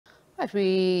Right,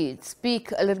 we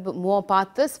speak a little bit more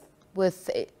about this with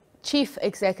Chief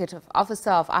Executive Officer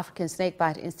of African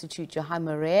Snakebite Institute, Johan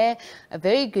Marais. A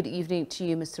very good evening to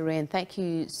you, Mr. Ray, and thank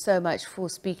you so much for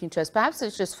speaking to us. Perhaps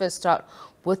let's just first start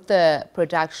with the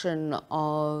production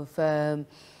of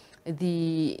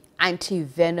the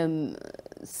anti-venom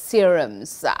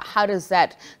serums. How does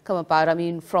that come about? I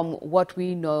mean, from what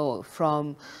we know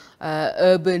from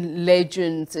urban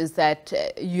legends is that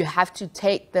you have to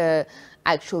take the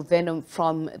actual venom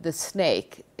from the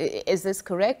snake. Is this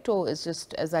correct, or is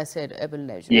just, as I said, urban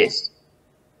legend? Yes,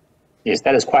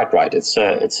 that is quite right. It's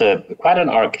quite an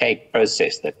archaic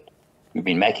process that we've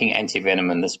been making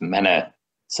antivenom in this manner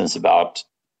since about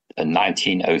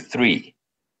 1903.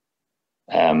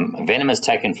 Venom is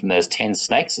taken from those 10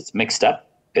 snakes. It's mixed up.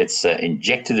 It's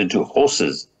injected into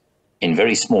horses in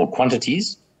very small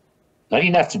quantities, not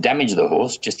enough to damage the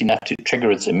horse, just enough to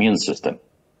trigger its immune system.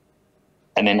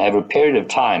 And then over a period of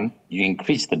time, you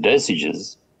increase the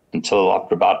dosages until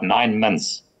after about 9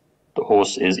 months, the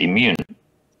horse is immune.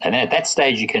 And then at that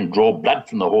stage, you can draw blood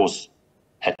from the horse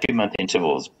at 2-month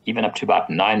intervals, even up to about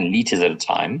 9 liters at a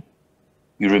time.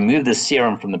 You remove the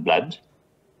serum from the blood,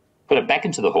 put it back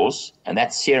into the horse, and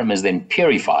that serum is then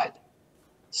purified.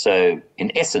 So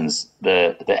in essence,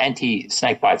 the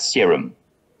anti-snakebite serum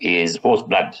is horse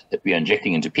blood that we are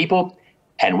injecting into people.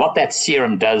 And what that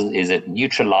serum does is it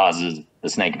neutralizes the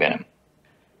snake venom.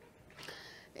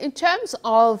 In terms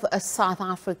of South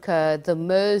Africa, the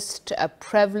most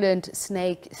prevalent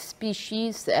snake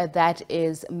species that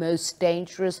is most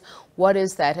dangerous, what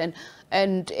is that?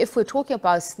 And if we're talking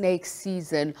about snake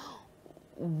season,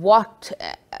 what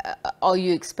are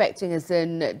you expecting? As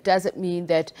in, does it mean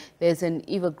that there's an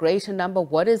even greater number?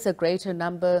 What is a greater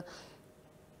number?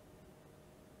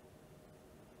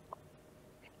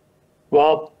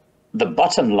 Well, the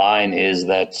bottom line is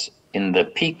that in the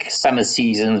peak summer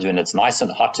seasons, when it's nice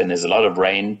and hot and there's a lot of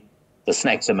rain, the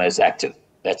snakes are most active.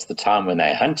 That's the time when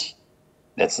they hunt.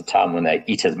 That's the time when they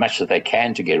eat as much as they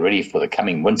can to get ready for the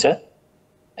coming winter.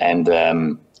 And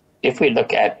if we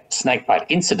look at snakebite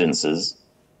incidences,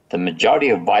 the majority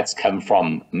of bites come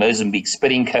from Mozambique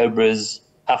spitting cobras,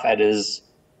 puff adders,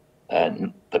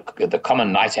 the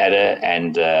common night adder,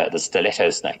 and the stiletto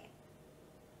snake.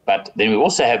 But then we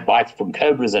also have bites from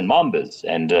cobras and mambas,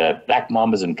 and black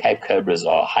mambas and Cape cobras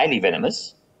are highly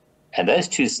venomous, and those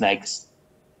two snakes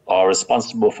are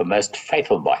responsible for most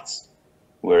fatal bites,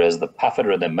 whereas the puff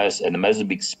adder and the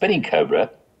Mozambique spitting cobra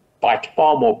bite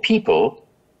far more people,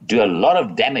 do a lot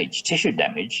of damage, tissue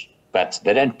damage, but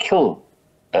they don't kill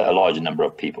a larger number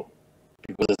of people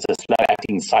because it's a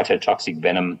slow-acting cytotoxic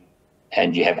venom,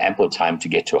 and you have ample time to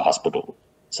get to a hospital.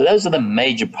 So those are the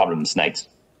major problem snakes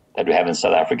that we have in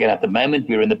South Africa. And at the moment,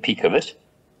 we're in the peak of it.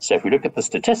 So if we look at the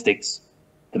statistics,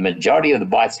 the majority of the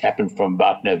bites happen from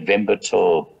about November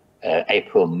till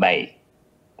April, May.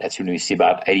 That's when we see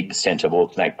about 80% of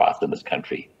all snake bites in this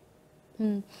country.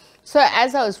 So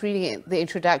as I was reading the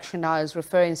introduction, I was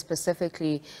referring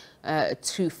specifically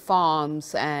to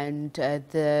farms and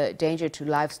the danger to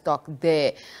livestock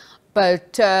there.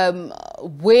 But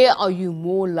where are you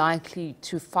more likely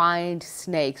to find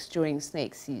snakes during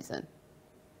snake season?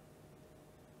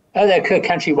 Oh, they occur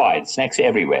countrywide. Snakes are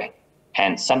everywhere.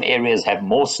 And some areas have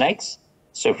more snakes.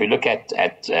 So if we look at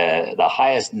the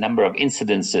highest number of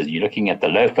incidences, you're looking at the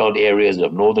low-feld areas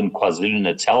of northern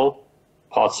KwaZulu-Natal,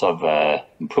 parts of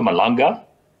Mpumalanga,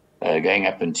 going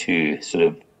up into sort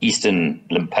of eastern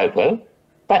Limpopo.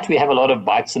 But we have a lot of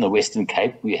bites in the Western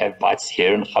Cape. We have bites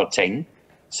here in Gauteng.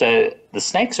 So the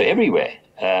snakes are everywhere.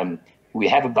 We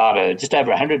have about just over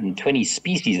 120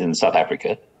 species in South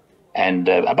Africa. And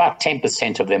about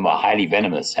 10% of them are highly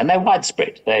venomous, and they're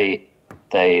widespread. They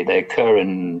occur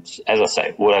in, as I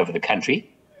say, all over the country,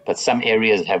 but some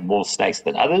areas have more snakes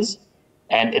than others.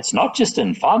 And it's not just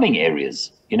in farming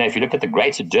areas. You know, if you look at the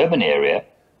greater Durban area,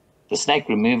 the snake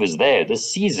removers there this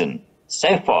season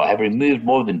so far have removed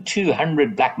more than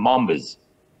 200 black mambas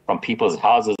from people's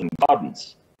houses and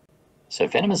gardens. So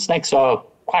venomous snakes are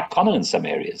quite common in some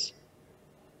areas.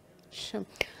 Sure.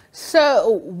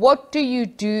 So what do you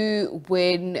do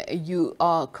when you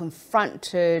are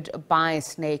confronted by a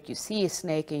snake? You see a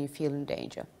snake and you feel in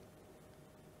danger?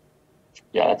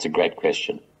 Yeah, that's a great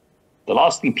question. The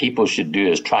last thing people should do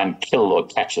is try and kill or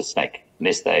catch a snake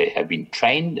unless they have been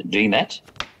trained in doing that.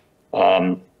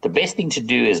 The best thing to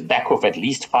do is back off at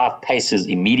least 5 paces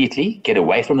immediately, get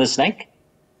away from the snake.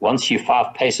 Once you're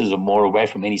 5 paces or more away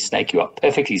from any snake, you are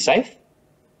perfectly safe.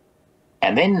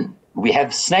 And then we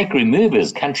have snake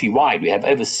removers countrywide. We have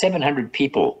over 700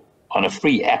 people on a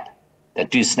free app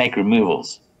that do snake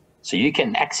removals. So you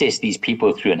can access these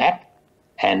people through an app,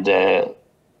 and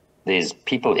There's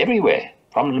people everywhere,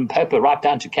 from Limpopo right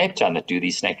down to Cape Town, that do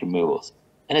these snake removals.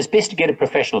 And it's best to get a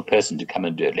professional person to come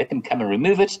and do it. Let them come and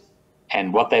remove it.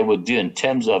 And what they will do in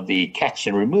terms of the catch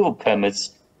and removal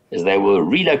permits is they will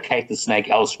relocate the snake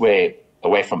elsewhere,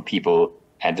 away from people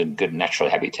and in good natural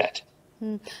habitat.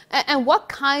 And what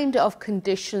kind of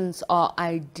conditions are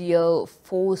ideal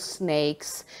for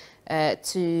snakes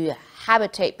to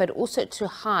habitate, but also to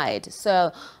hide?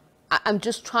 So I'm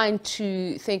just trying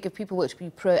to think if people were to be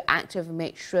proactive and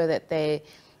make sure that they,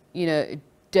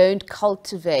 don't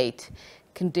cultivate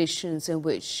conditions in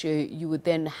which you would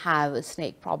then have a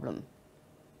snake problem.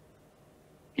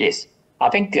 Yes, I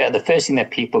think the first thing that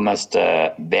people must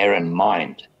bear in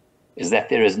mind is that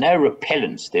there is no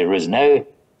repellent, there is no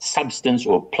substance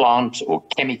or plant or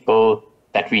chemical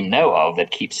that we know of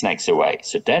that keeps snakes away.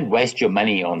 So don't waste your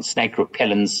money on snake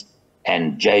repellents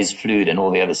and Jay's fluid and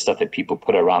all the other stuff that people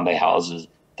put around their houses.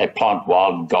 They plant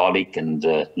wild garlic and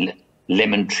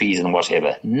lemon trees and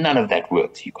whatever. None of that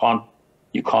works. You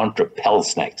can't repel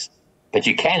snakes, but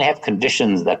you can have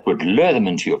conditions that would lure them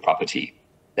into your property.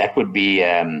 That would be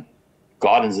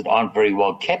gardens that aren't very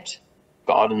well kept,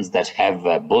 gardens that have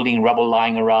building rubble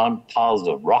lying around, piles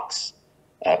of rocks.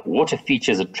 Water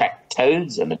features attract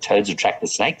toads, and the toads attract the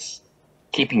snakes.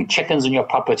 Keeping chickens on your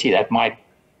property, that might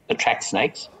attract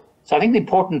snakes. So I think the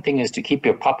important thing is to keep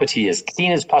your property as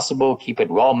clean as possible, keep it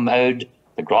well mowed,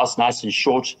 the grass nice and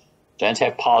short, don't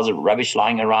have piles of rubbish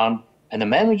lying around. And the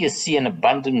moment you see an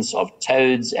abundance of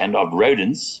toads and of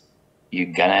rodents,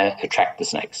 you're going to attract the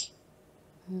snakes.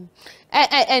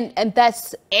 And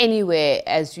that's anywhere,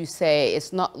 as you say.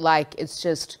 It's not like it's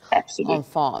just Absolutely. On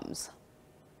farms.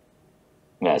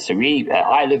 No, so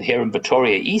I live here in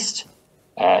Pretoria East.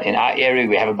 In our area,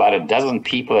 we have about a dozen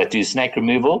people that do snake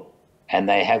removal, and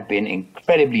they have been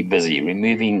incredibly busy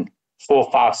removing 4,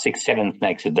 5, 6, 7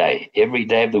 snakes a day, every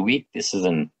day of the week. This is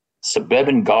in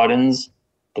suburban gardens.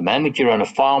 The moment you're on a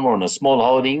farm or on a small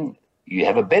holding, you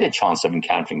have a better chance of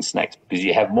encountering snakes because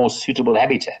you have more suitable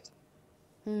habitat.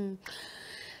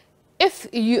 If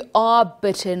you are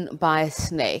bitten by a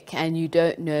snake and you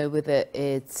don't know whether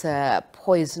it's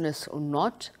poisonous or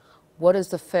not, what is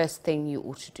the first thing you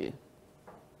ought to do?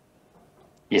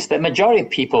 Yes, the majority of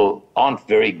people aren't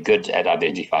very good at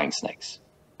identifying snakes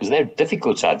because they're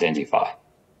difficult to identify.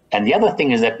 And the other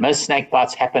thing is that most snake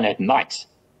bites happen at night,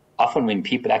 often when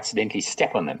people accidentally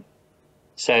step on them.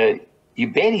 So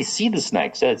you barely see the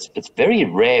snake. So it's very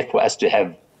rare for us to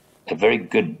have a very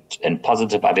good and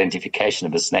positive identification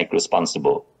of a snake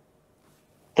responsible.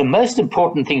 The most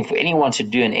important thing for anyone to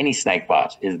do in any snake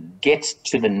bite is get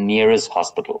to the nearest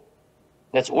hospital.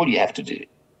 That's all you have to do.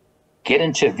 Get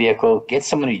into a vehicle, get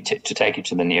somebody to take you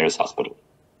to the nearest hospital.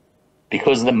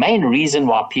 Because the main reason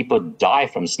why people die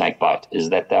from snake bite is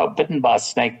that they are bitten by a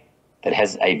snake that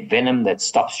has a venom that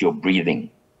stops your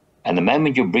breathing. And the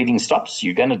moment your breathing stops,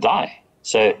 you're going to die.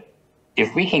 So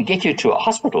if we can get you to a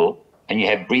hospital and you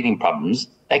have breathing problems,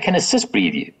 they can assist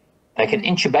breathe you. They can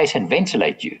intubate and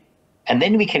ventilate you. And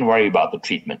then we can worry about the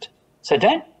treatment. So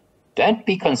don't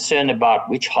be concerned about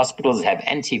which hospitals have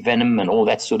antivenom and all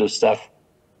that sort of stuff.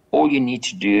 All you need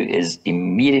to do is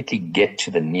immediately get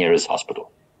to the nearest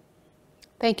hospital.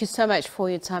 Thank you so much for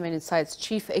your time and insights.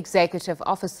 Chief Executive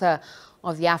Officer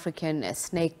of the African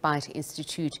Snakebite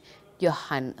Institute,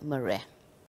 Johan Marais.